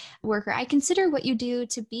hospice worker, I consider what you do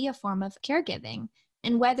to be a form of caregiving.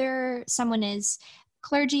 And whether someone is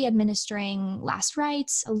clergy administering last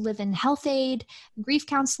rites, a live-in health aide, grief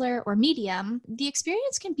counselor, or medium, the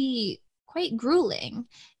experience can be quite grueling.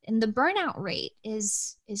 And the burnout rate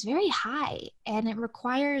is very high, and it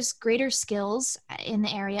requires greater skills in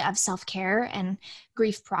the area of self-care and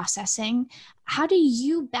grief processing. How do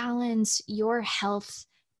you balance your health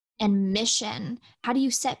and mission? How do you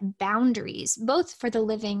set boundaries, both for the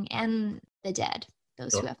living and the dead,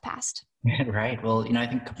 those who have passed? Right. Well, I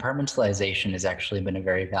think compartmentalization has actually been a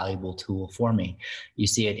very valuable tool for me. You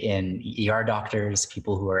see it in ER doctors,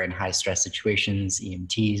 people who are in high stress situations,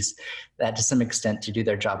 EMTs, that to some extent, to do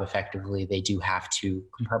their job effectively, they do have to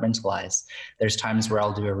compartmentalize. There's times where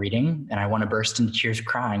I'll do a reading and I want to burst into tears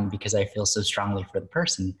crying because I feel so strongly for the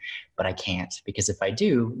person, but I can't, because if I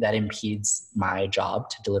do, that impedes my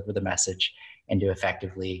job to deliver the message. and to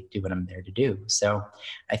effectively do what I'm there to do. So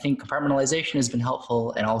I think compartmentalization has been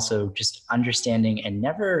helpful, and also just understanding and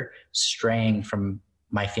never straying from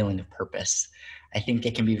my feeling of purpose. I think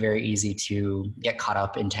it can be very easy to get caught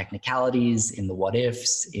up in technicalities, in the what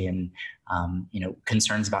ifs, in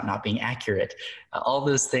concerns about not being accurate. All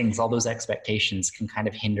those things, all those expectations can kind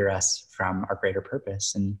of hinder us from our greater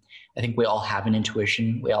purpose. And I think we all have an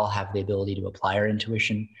intuition. We all have the ability to apply our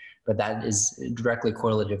intuition, but that is directly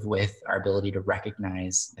correlative with our ability to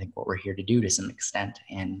recognize, I think, what we're here to do to some extent,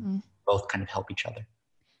 and both kind of help each other.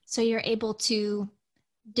 So you're able to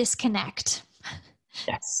disconnect.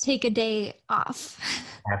 Yes. Take a day off.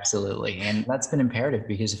 Absolutely. And that's been imperative,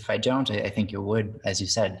 because if I don't, I think it would, as you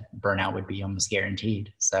said, burnout would be almost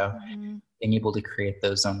guaranteed. So being able to create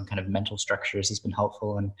those kind of mental structures has been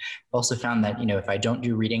helpful. And I've also found that, if I don't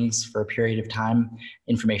do readings for a period of time,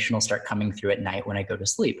 information will start coming through at night when I go to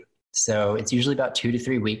sleep. So it's usually about 2 to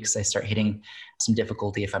 3 weeks, I start hitting some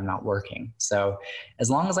difficulty if I'm not working. So as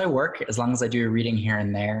long as I work, as long as I do a reading here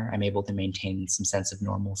and there, I'm able to maintain some sense of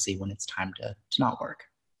normalcy when it's time to not work.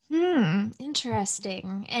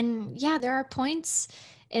 Interesting. And yeah, there are points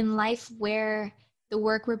in life where the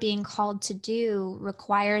work we're being called to do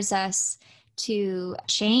requires us to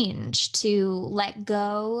change, to let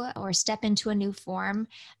go or step into a new form,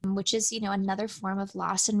 which is, another form of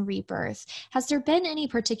loss and rebirth. Has there been any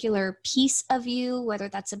particular piece of you, whether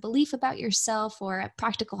that's a belief about yourself or a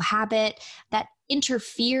practical habit, that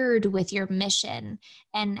interfered with your mission?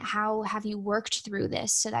 And how have you worked through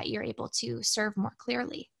this so that you're able to serve more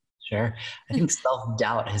clearly? Sure. I think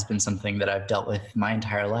self-doubt has been something that I've dealt with my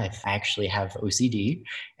entire life. I actually have OCD,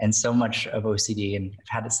 and so much of OCD, and I've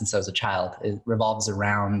had it since I was a child, it revolves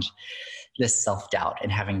around this self-doubt and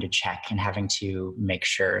having to check and having to make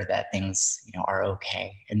sure that things, are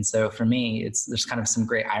okay. And so for me, there's kind of some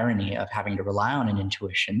great irony of having to rely on an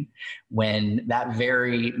intuition when that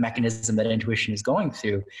very mechanism that intuition is going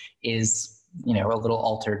through is, a little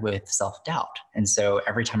altered with self-doubt. And so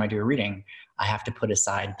every time I do a reading, I have to put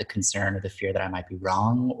aside the concern or the fear that I might be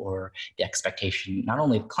wrong, or the expectation not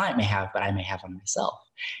only the client may have, but I may have on myself,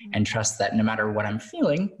 and trust that no matter what I'm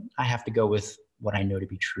feeling, I have to go with what I know to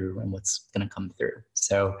be true and what's going to come through.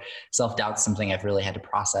 So self-doubt is something I've really had to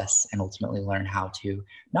process and ultimately learn how to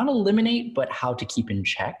not eliminate, but how to keep in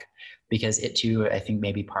check, because it too, I think,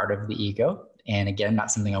 may be part of the ego. And again,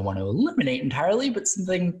 not something I want to eliminate entirely, but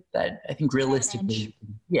something that I think realistically,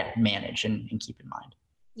 manage and keep in mind.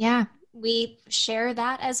 Yeah. We share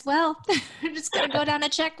that as well. We're just going to go down a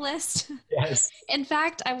checklist. Yes. In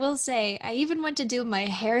fact, I will say, I even went to do my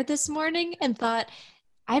hair this morning and thought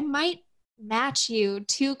I might match you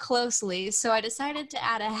too closely. So I decided to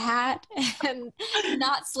add a hat and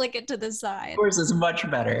not slick it to the side. Yours is much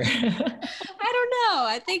better. I don't know.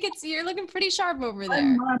 I think you're looking pretty sharp over there.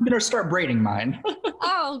 I'm going to start braiding mine.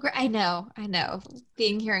 Oh, great. I know.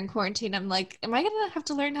 Being here in quarantine, I'm like, am I going to have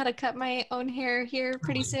to learn how to cut my own hair here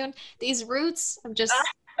pretty soon? These roots, I'm just...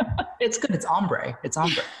 It's good. It's ombre.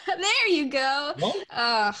 There you go.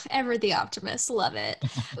 Oh, ever the optimist. Love it.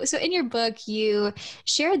 So in your book, you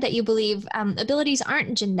shared that you believe abilities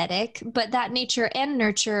aren't genetic, but that nature and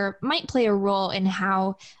nurture might play a role in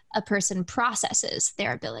how a person processes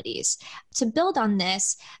their abilities. To build on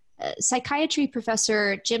this, psychiatry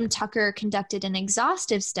professor Jim Tucker conducted an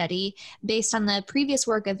exhaustive study based on the previous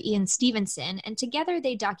work of Ian Stevenson, and together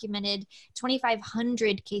they documented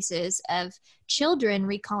 2,500 cases of children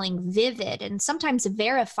recalling vivid and sometimes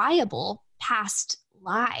verifiable past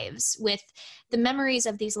lives, with the memories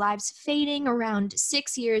of these lives fading around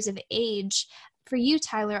 6 years of age. For you,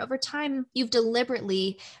 Tyler, over time, you've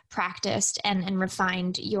deliberately practiced and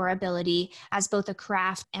refined your ability as both a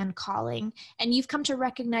craft and calling. And you've come to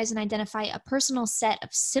recognize and identify a personal set of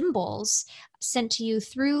symbols sent to you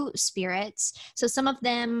through spirits. So some of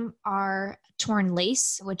them are torn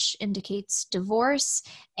lace, which indicates divorce,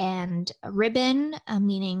 and a ribbon,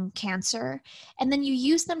 meaning cancer. And then you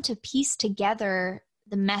use them to piece together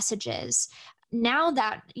the messages. Now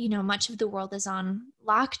that, much of the world is on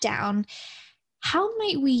lockdown, how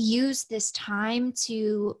might we use this time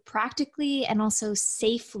to practically and also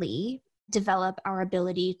safely develop our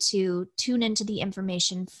ability to tune into the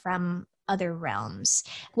information from other realms?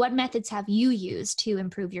 What methods have you used to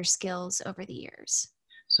improve your skills over the years?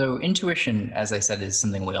 So intuition, as I said, is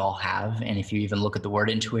something we all have. And if you even look at the word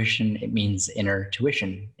intuition, it means inner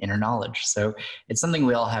tuition, inner knowledge. So it's something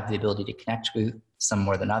we all have the ability to connect with, some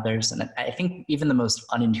more than others. And I think even the most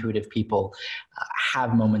unintuitive people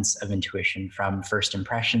have moments of intuition, from first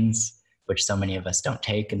impressions which so many of us don't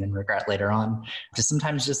take and then regret later on, to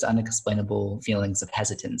sometimes just unexplainable feelings of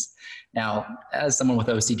hesitance. Now, as someone with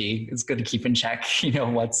OCD, it's good to keep in check,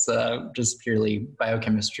 what's just purely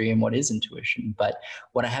biochemistry and what is intuition. But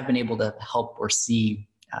what I have been able to help or see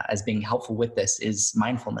as being helpful with this is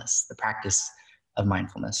mindfulness, the practice of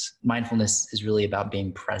mindfulness. Mindfulness is really about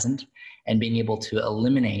being present and being able to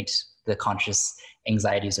eliminate the conscious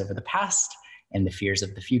anxieties over the past and the fears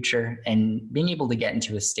of the future, and being able to get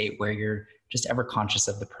into a state where you're just ever conscious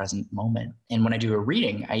of the present moment. And when I do a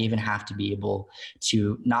reading, I even have to be able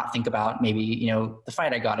to not think about maybe, the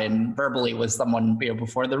fight I got in verbally with someone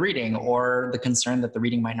before the reading, or the concern that the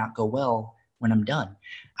reading might not go well when I'm done.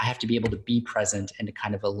 I have to be able to be present and to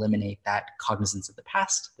kind of eliminate that cognizance of the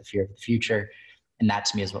past, the fear of the future. And that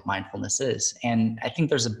to me is what mindfulness is. And I think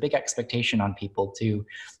there's a big expectation on people to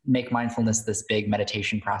make mindfulness this big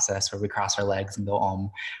meditation process where we cross our legs and go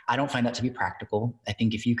om. I don't find that to be practical. I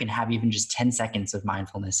think if you can have even just 10 seconds of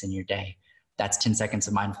mindfulness in your day, that's 10 seconds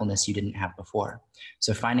of mindfulness you didn't have before.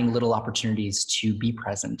 So finding little opportunities to be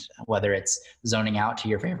present, whether it's zoning out to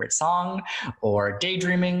your favorite song or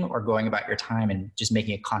daydreaming or going about your time and just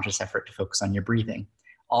making a conscious effort to focus on your breathing.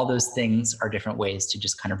 All those things are different ways to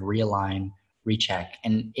just kind of realign, recheck.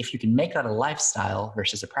 And if you can make that a lifestyle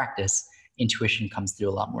versus a practice, intuition comes through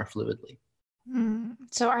a lot more fluidly.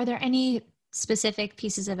 So are there any specific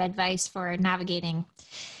pieces of advice for navigating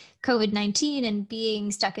COVID-19 and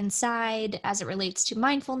being stuck inside as it relates to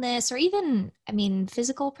mindfulness, or even,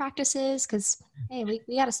 physical practices? Because, hey,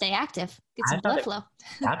 we got to stay active, get some blood flow.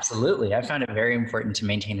 Absolutely. I found it very important to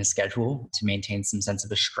maintain a schedule, to maintain some sense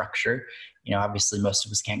of a structure. Obviously most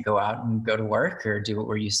of us can't go out and go to work or do what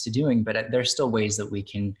we're used to doing, but there's still ways that we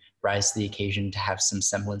can rise to the occasion to have some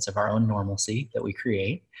semblance of our own normalcy that we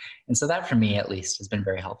create. And so that, for me at least, has been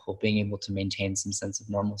very helpful, being able to maintain some sense of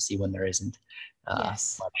normalcy when there isn't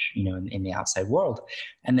much, in the outside world.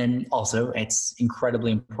 And then also it's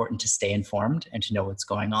incredibly important to stay informed and to know what's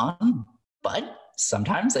going on. But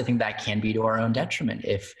sometimes I think that can be to our own detriment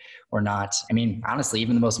if we're not, honestly,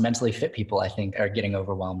 even the most mentally fit people, I think, are getting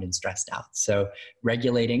overwhelmed and stressed out. So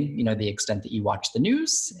regulating, the extent that you watch the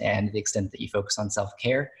news and the extent that you focus on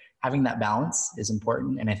self-care, having that balance is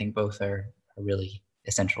important. And I think both are really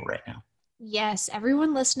essential right now. Yes,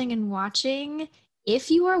 everyone listening and watching, if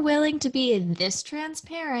you are willing to be this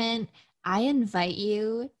transparent, I invite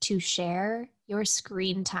you to share your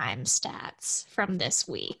screen time stats from this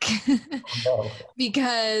week.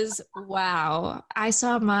 Because, wow, I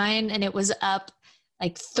saw mine and it was up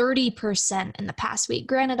like 30% in the past week.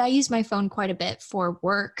 Granted, I use my phone quite a bit for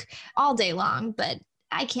work all day long, but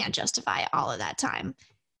I can't justify all of that time.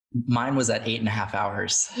 Mine was at 8.5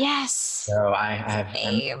 hours. Yes. So I have.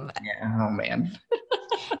 Same. Yeah, oh man.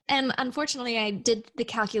 And unfortunately, I did the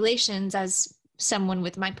calculations as someone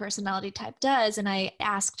with my personality type does. And I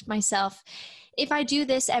asked myself, if I do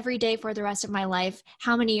this every day for the rest of my life,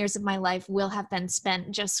 how many years of my life will have been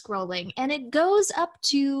spent just scrolling? And it goes up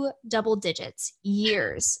to double digits,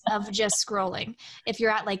 years of just scrolling. If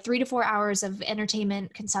you're at like 3 to 4 hours of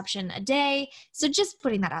entertainment consumption a day. So just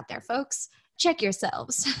putting that out there, folks. Check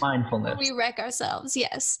yourselves. Mindfulness. We wreck ourselves,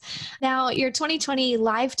 yes. Now, your 2020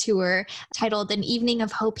 live tour, titled An Evening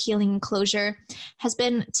of Hope, Healing, and Closure, has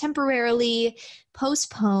been temporarily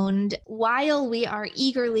postponed while we are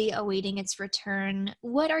eagerly awaiting its return.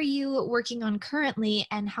 What are you working on currently,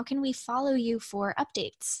 and how can we follow you for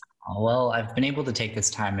updates? Well, I've been able to take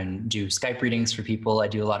this time and do Skype readings for people. I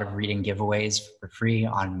do a lot of reading giveaways for free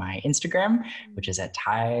on my Instagram, which is at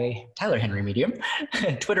Tyler Henry Medium.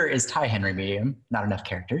 Twitter is Ty Henry Medium, not enough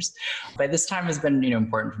characters. But this time has been,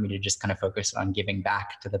 important for me to just kind of focus on giving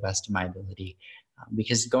back to the best of my ability.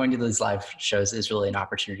 Because going to these live shows is really an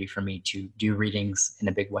opportunity for me to do readings in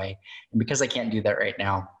a big way. And because I can't do that right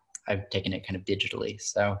now, I've taken it kind of digitally.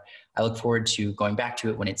 So I look forward to going back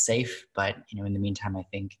to it when it's safe. But, in the meantime, I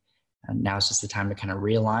think now is just the time to kind of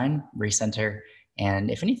realign, recenter. And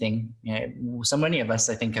if anything, so many of us,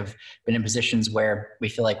 I think, have been in positions where we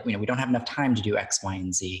feel like, we don't have enough time to do X, Y,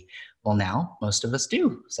 and Z. Well, now most of us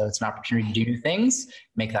do. So it's an opportunity to do new things,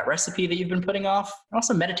 make that recipe that you've been putting off. And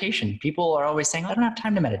also meditation. People are always saying, I don't have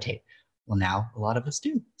time to meditate. Well, now a lot of us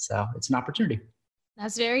do. So it's an opportunity.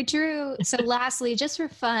 That's very true. So lastly, just for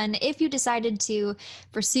fun, if you decided to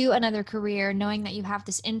pursue another career, knowing that you have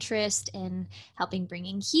this interest in helping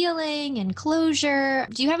bringing healing and closure,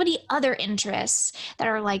 do you have any other interests that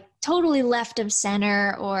are like totally left of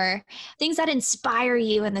center, or things that inspire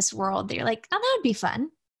you in this world that you're like, oh, that would be fun?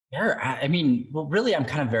 Sure. I mean, well, really, I'm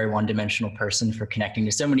kind of a very one-dimensional person for connecting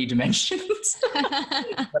to so many dimensions.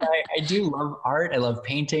 But I do love art. I love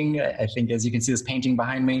painting. I think, as you can see, this painting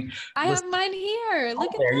behind me. I have mine here.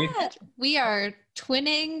 Look at there you that. We are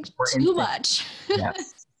twinning We're too instant. much.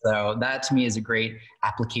 Yes. So that to me is a great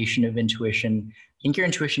application of intuition. I think your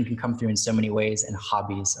intuition can come through in so many ways, and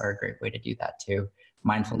hobbies are a great way to do that too.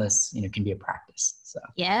 Mindfulness, can be a practice. So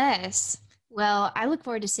Yes. Well, I look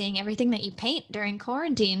forward to seeing everything that you paint during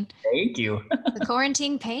quarantine. thank you. The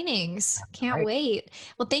quarantine paintings. Can't Right. wait.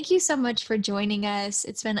 Well, thank you so much for joining us.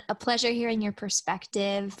 It's been a pleasure hearing your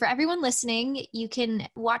perspective. For everyone listening, you can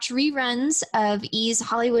watch reruns of E's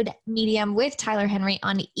Hollywood Medium with Tyler Henry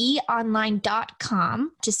on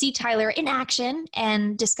eonline.com to see Tyler in action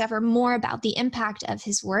and discover more about the impact of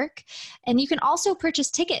his work. And you can also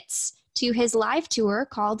purchase tickets to his live tour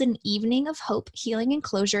called An Evening of Hope, Healing, and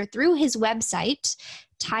Closure through his website,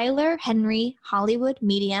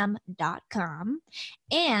 tylerhenryhollywoodmedium.com.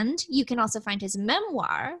 And you can also find his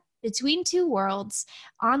memoir, Between Two Worlds,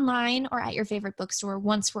 online or at your favorite bookstore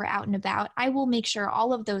once we're out and about. I will make sure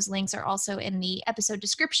all of those links are also in the episode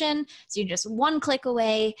description, so you're just one click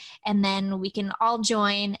away, and then we can all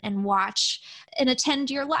join and watch and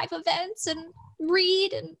attend your live events and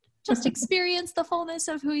read and just experience the fullness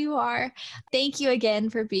of who you are. Thank you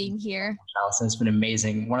again for being here. Allison, it's been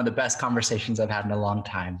amazing. One of the best conversations I've had in a long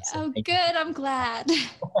time. So good. I'm glad.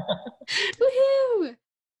 Woohoo!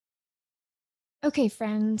 Okay,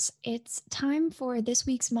 friends, it's time for this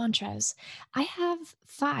week's mantras. I have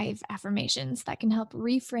 5 affirmations that can help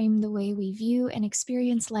reframe the way we view and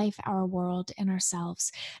experience life, our world, and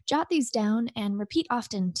ourselves. Jot these down and repeat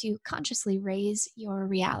often to consciously raise your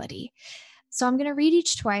reality. So I'm going to read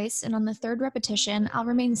each twice, and on the 3rd repetition, I'll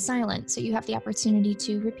remain silent so you have the opportunity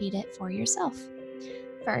to repeat it for yourself.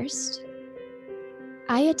 First,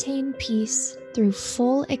 I attain peace through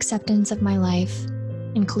full acceptance of my life,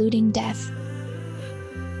 including death.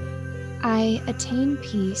 I attain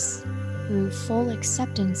peace through full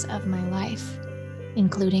acceptance of my life,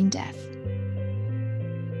 including death.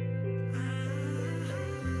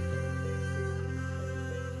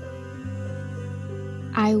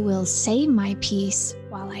 I will say my piece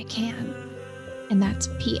while I can. And that's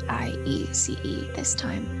Piece this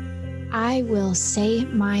time. I will say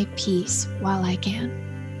my piece while I can.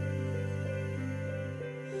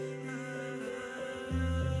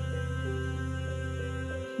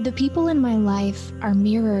 The people in my life are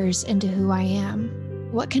mirrors into who I am.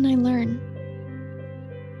 What can I learn?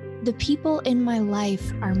 The people in my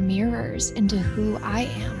life are mirrors into who I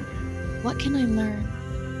am. What can I learn?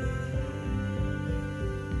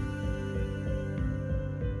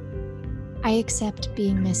 I accept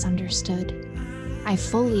being misunderstood. I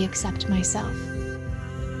fully accept myself.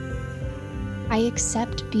 I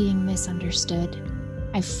accept being misunderstood.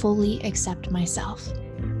 I fully accept myself.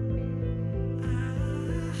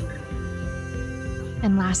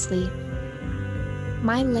 And lastly,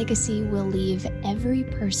 my legacy will leave every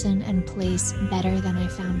person and place better than I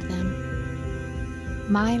found them.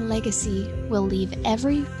 My legacy will leave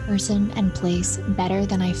every person and place better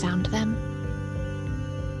than I found them.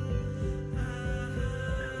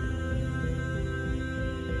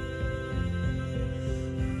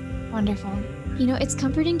 Wonderful. It's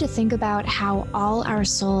comforting to think about how all our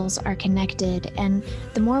souls are connected, and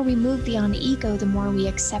the more we move beyond ego, the more we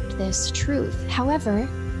accept this truth. However,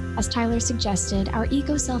 as Tyler suggested, our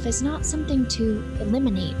ego self is not something to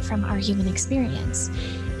eliminate from our human experience.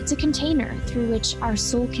 It's a container through which our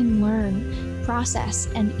soul can learn, process,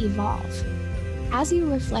 and evolve. As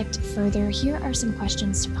you reflect further, here are some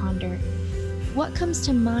questions to ponder. What comes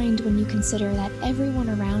to mind when you consider that everyone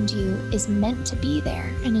around you is meant to be there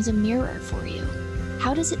and is a mirror for you?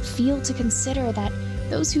 How does it feel to consider that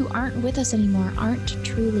those who aren't with us anymore aren't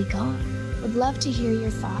truly gone? Would love to hear your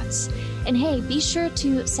thoughts. And hey, be sure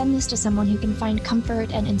to send this to someone who can find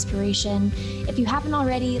comfort and inspiration. If you haven't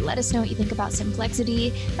already, let us know what you think about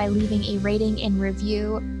Simplexity by leaving a rating and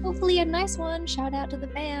review. Hopefully a nice one. Shout out to the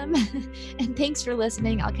fam. And thanks for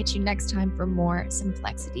listening. I'll catch you next time for more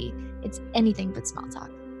Simplexity. It's anything but small talk.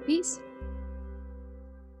 Peace.